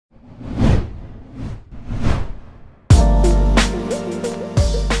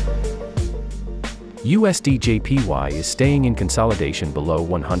USDJPY is staying in consolidation below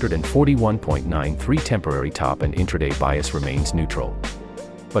 141.93. Temporary top and intraday bias remains neutral,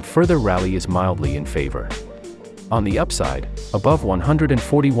 but further rally is mildly in favor. On the upside, above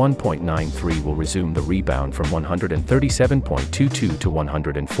 141.93 will resume the rebound from 137.22 to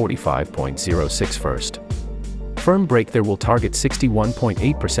 145.06 first. Firm break there will target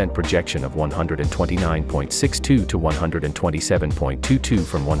 61.8% projection of 129.62 to 127.22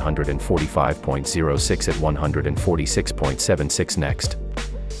 from 145.06 at 146.76 next.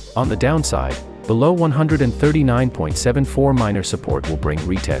 On the downside, below 139.74 minor support will bring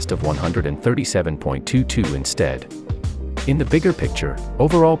retest of 137.22 instead. In the bigger picture,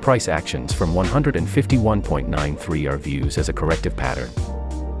 overall price actions from 151.93 are viewed as a corrective pattern.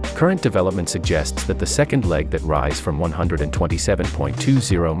 Current development suggests that the second leg that rise from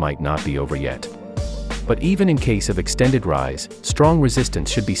 127.20 might not be over yet. But even in case of extended rise, strong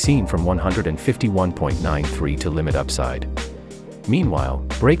resistance should be seen from 151.93 to limit upside. Meanwhile,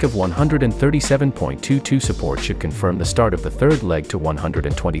 break of 137.22 support should confirm the start of the third leg to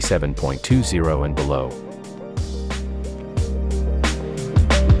 127.20 and below.